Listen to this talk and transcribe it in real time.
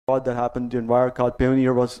fraud that happened in Wirecard.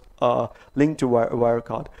 Payoneer was linked to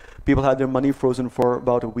Wirecard. People had their money frozen for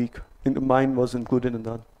about a week. Mine was included in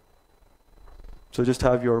that. So just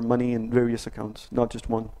have your money in various accounts, not just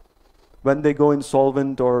one. When they go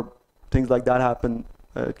insolvent or things like that happen,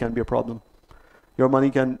 it can be a problem. Your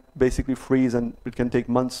money can basically freeze and it can take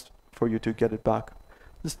months for you to get it back.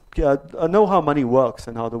 Just know how money works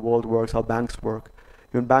and how the world works, how banks work.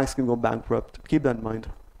 Even banks can go bankrupt. Keep that in mind.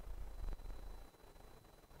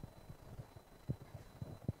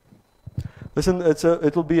 Listen,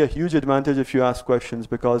 it'll be a huge advantage if you ask questions,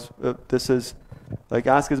 because this is like,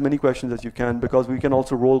 ask as many questions as you can, because we can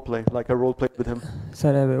also role play, like I role played with him. Sir,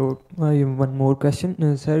 I have one more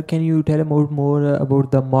question. Sir, can you tell more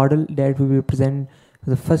about the model that we will present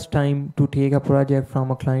the first time to take a project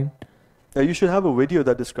from a client? You should have a video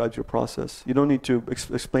that describes your process. You don't need to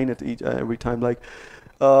explain it every time. Like,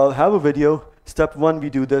 have a video. Step 1, we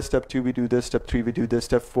do this. Step 2, we do this. Step 3, we do this.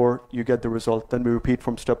 Step 4, you get the result. Then we repeat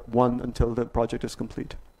from step 1 until the project is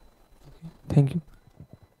complete. Thank you.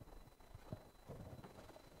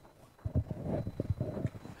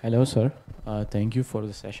 Hello, sir. Thank you for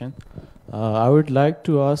the session. I would like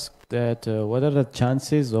to ask that what are the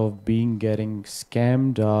chances of getting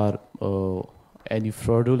scammed or any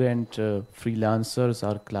fraudulent freelancers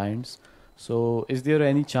or clients? So is there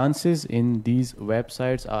any chances in these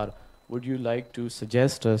websites, or would you like to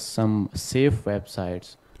suggest us some safe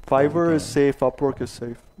websites? Fiverr is safe, Upwork is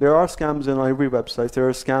safe. There are scams on every website. There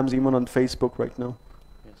are scams even on Facebook right now.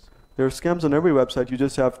 Yes. There are scams on every website. You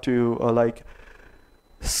just have to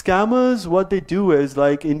scammers, what they do is,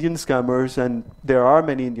 like Indian scammers, and there are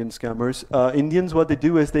many Indian scammers. Indians, what they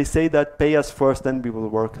do is they say that pay us first, then we will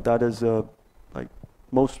work. That is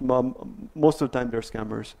most of the time they're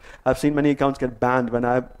scammers. I've seen many accounts get banned when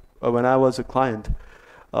I was a client.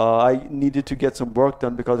 I needed to get some work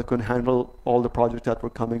done because I couldn't handle all the projects that were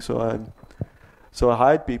coming. So I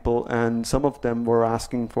hired people, and some of them were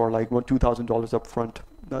asking for like $2,000 up front.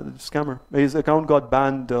 That is a scammer. His account got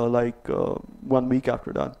banned 1 week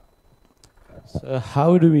after that. So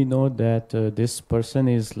how do we know that this person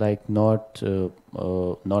is like not a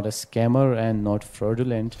scammer and not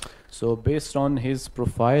fraudulent? So based on his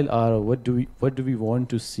profile, or what do we want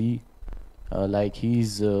to see? Like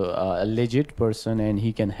he's a legit person and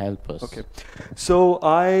he can help us. Okay, so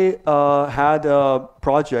I had a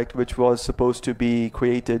project which was supposed to be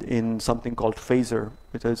created in something called Phaser.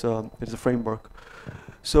 It is a framework.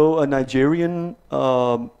 So a Nigerian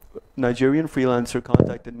freelancer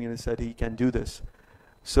contacted me and said he can do this.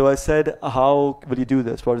 So I said, how will you do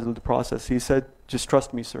this? What is the process? He said, just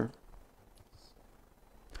trust me, sir.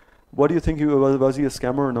 What do you think? Was he a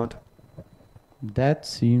scammer or not? That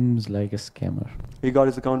seems like a scammer. He got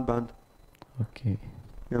his account banned. Okay.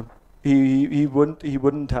 Yeah. He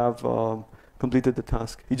wouldn't have completed the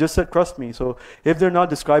task. He just said, trust me. So if they're not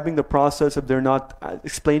describing the process, if they're not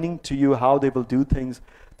explaining to you how they will do things,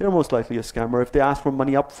 they're most likely a scammer. If they ask for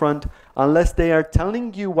money up front, unless they are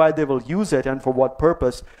telling you why they will use it and for what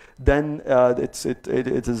purpose, then it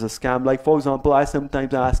is a scam. Like, for example, I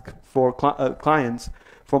sometimes ask for clients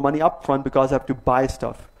for money up front because I have to buy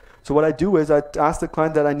stuff. So what I do is I ask the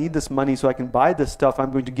client that I need this money so I can buy this stuff.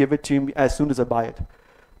 I'm going to give it to him as soon as I buy it.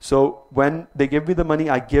 So when they give me the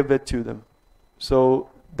money, I give it to them. So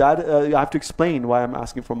that I have to explain why I'm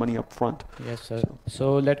asking for money up front. Yes, sir.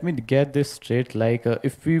 So let me get this straight. Like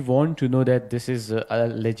if we want to know that this is a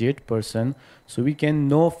legit person, so we can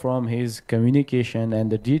know from his communication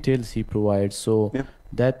and the details he provides. So yeah.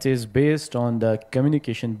 That is based on the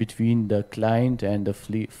communication between the client and the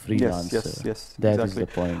freelancer. Yes, that exactly. is the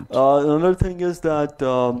point. Another thing is that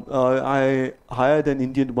I hired an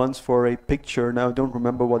Indian once for a picture. Now I don't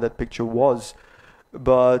remember what that picture was,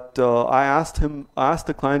 but I asked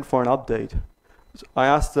the client for an update. I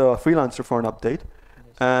asked the freelancer for an update,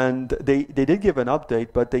 and they did give an update,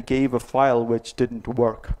 but they gave a file which didn't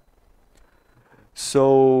work.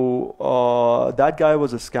 So that guy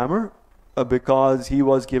was a scammer. Because he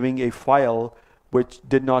was giving a file which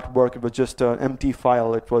did not work. It was just an empty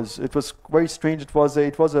file. It was very strange. It was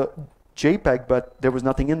a JPEG, but there was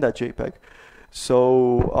nothing in that JPEG.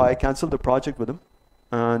 So I canceled the project with him,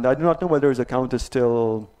 and I do not know whether his account is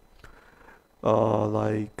still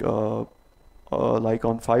like on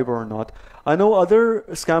Fiverr or not. I know other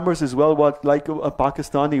scammers as well. Like a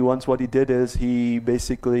Pakistani once, what he did is he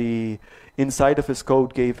basically inside of his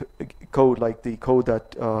code gave code, like the code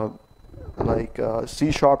that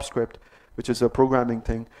C# script, which is a programming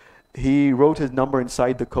thing. He wrote his number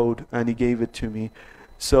inside the code and he gave it to me.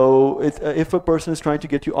 So if a person is trying to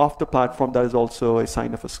get you off the platform, that is also a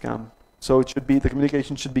sign of a scam. So it should be, the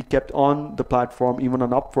communication should be kept on the platform, even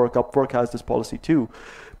on Upwork. Upwork has this policy too,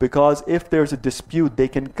 because if there's a dispute, they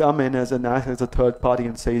can come in as a third party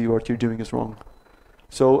and say what you're doing is wrong.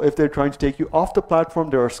 So if they're trying to take you off the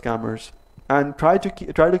platform, there are scammers, and try to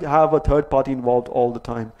have a third party involved all the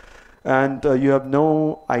time. And you have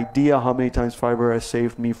no idea how many times Fiverr has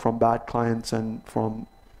saved me from bad clients and from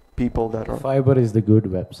people that are. Fiverr is the good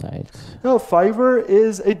website. No, Fiverr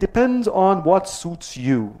is, it depends on what suits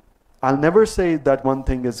you. I'll never say that one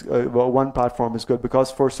thing is, one platform is good, because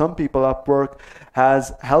for some people, Upwork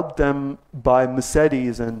has helped them buy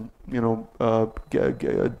Mercedes and, you know,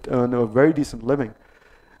 earn a very decent living.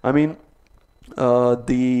 I mean, I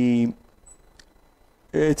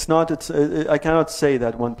cannot say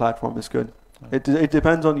that one platform is good. It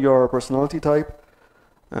depends on your personality type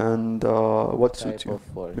and what suits you.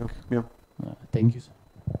 Of work. Yeah. Thank you, sir.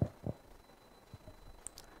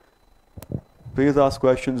 Please ask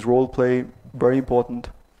questions. Role play, very important.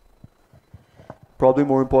 Probably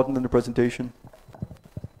more important than the presentation.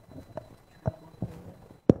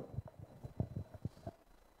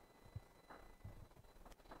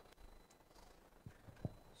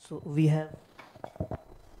 So we have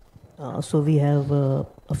a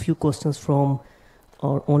few questions from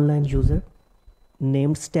our online user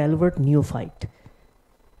named Stalwart Neophyte.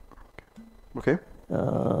 Okay.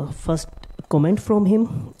 First comment from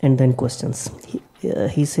him and then questions.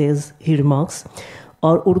 He remarks,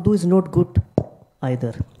 our Urdu is not good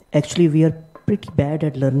either. Actually, we are pretty bad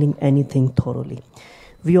at learning anything thoroughly.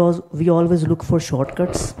 We always look for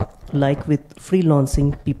shortcuts. Like with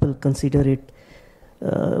freelancing, people consider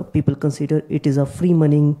it is a free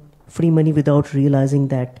money without realizing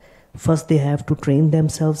that first they have to train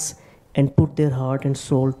themselves and put their heart and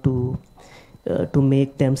soul to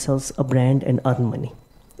make themselves a brand and earn money.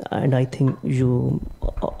 And I think you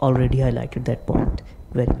already highlighted that point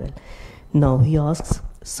very well. Now he asks,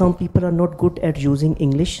 some people are not good at using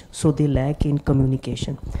English, so they lack in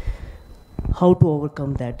communication. How to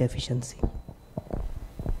overcome that deficiency?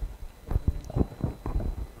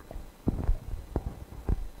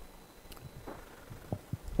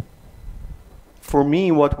 For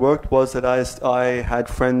me, what worked was that I had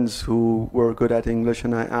friends who were good at English,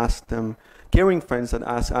 and I asked them, caring friends, and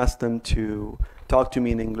asked them to talk to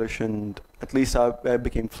me in English, and at least I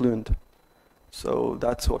became fluent. So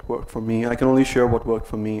that's what worked for me. I can only share what worked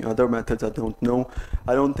for me. Other methods I don't know.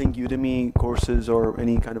 I don't think Udemy courses or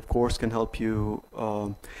any kind of course can help you.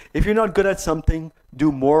 If you're not good at something,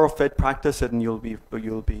 do more of it, practice it, and you'll be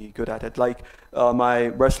good at it. Like my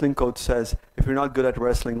wrestling coach says, if you're not good at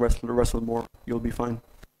wrestling, wrestle more. You'll be fine.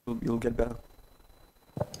 You'll get better.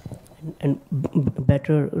 And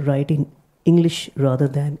better write in English rather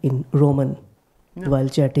than in Roman while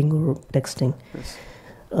chatting or texting. Yes.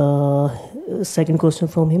 Second question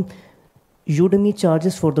from him. Udemy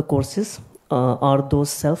charges for the courses. Are those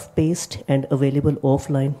self-paced and available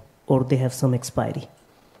offline, or they have some expiry?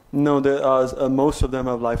 No, most of them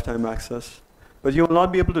have lifetime access, but you will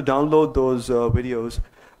not be able to download those videos.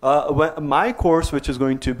 My course, which is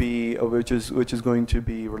going to be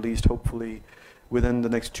released hopefully within the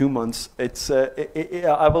next 2 months,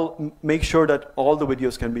 I will make sure that all the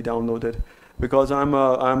videos can be downloaded, because I'm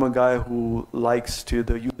a guy who likes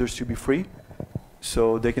the users to be free,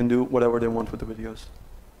 so they can do whatever they want with the videos.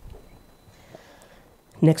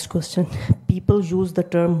 Next question. People use the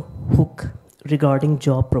term hook regarding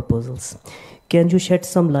job proposals. Can you shed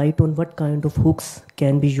some light on what kind of hooks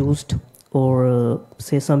can be used, or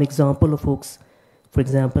say some example of hooks, for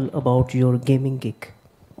example, about your gaming gig?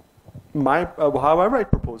 How I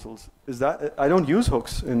write proposals is that I don't use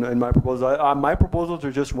hooks in my proposals. My proposals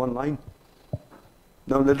are just one line.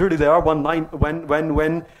 No, literally they are one line.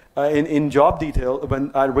 When in job detail,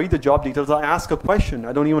 when I read the job details, I ask a question.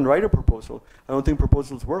 I don't even write a proposal. I don't think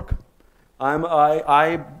proposals work.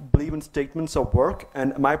 I believe in statements of work,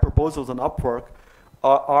 and my proposals on Upwork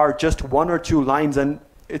are just 1 or 2 lines, and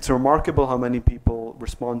it's remarkable how many people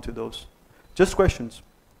respond to those. Just questions.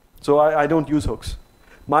 So I don't use hooks.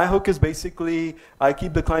 My hook is basically, I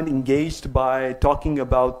keep the client engaged by talking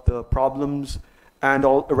about the problems and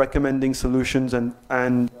recommending solutions and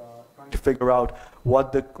trying to figure out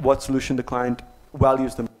what solution the client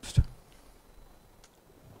values the most.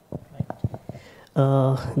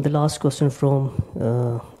 The last question from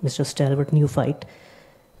Mr. Stalwart Neophyte.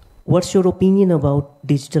 What's your opinion about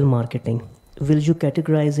digital marketing? Will you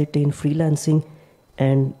categorize it in freelancing,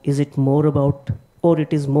 and is it more about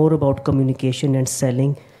communication and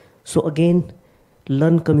selling? So again,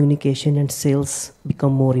 learn communication and sales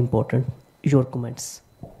become more important. Your comments.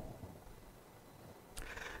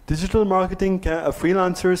 Digital marketing,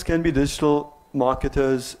 freelancers can be digital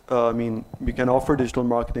marketers, I mean, we can offer digital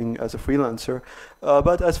marketing as a freelancer.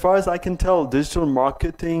 But as far as I can tell, digital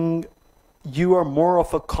marketing, you are more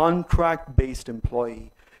of a contract-based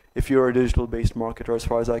employee if you're a digital-based marketer, as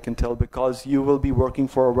far as I can tell, because you will be working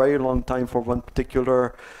for a very long time for one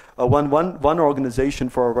particular, one organization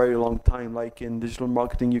for a very long time. Like in digital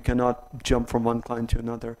marketing, you cannot jump from one client to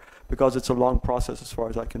another because it's a long process, as far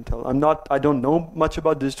as I can tell. I don't know much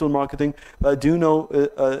about digital marketing, but I do know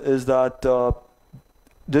is that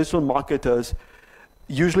digital marketers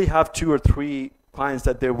usually have 2 or 3 clients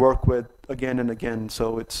that they work with again and again.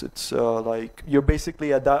 So it's like you're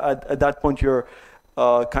basically at that point you're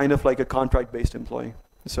kind of like a contract-based employee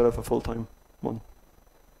instead of a full-time one.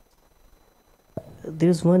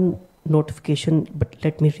 There's one notification, but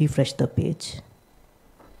let me refresh the page.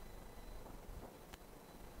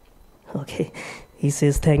 Okay, he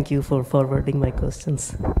says thank you for forwarding my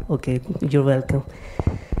questions. Okay, you're welcome.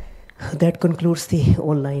 That concludes the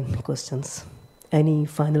online questions. Any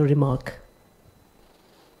final remark?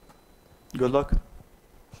 Good luck.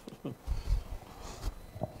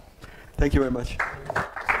 Thank you very much.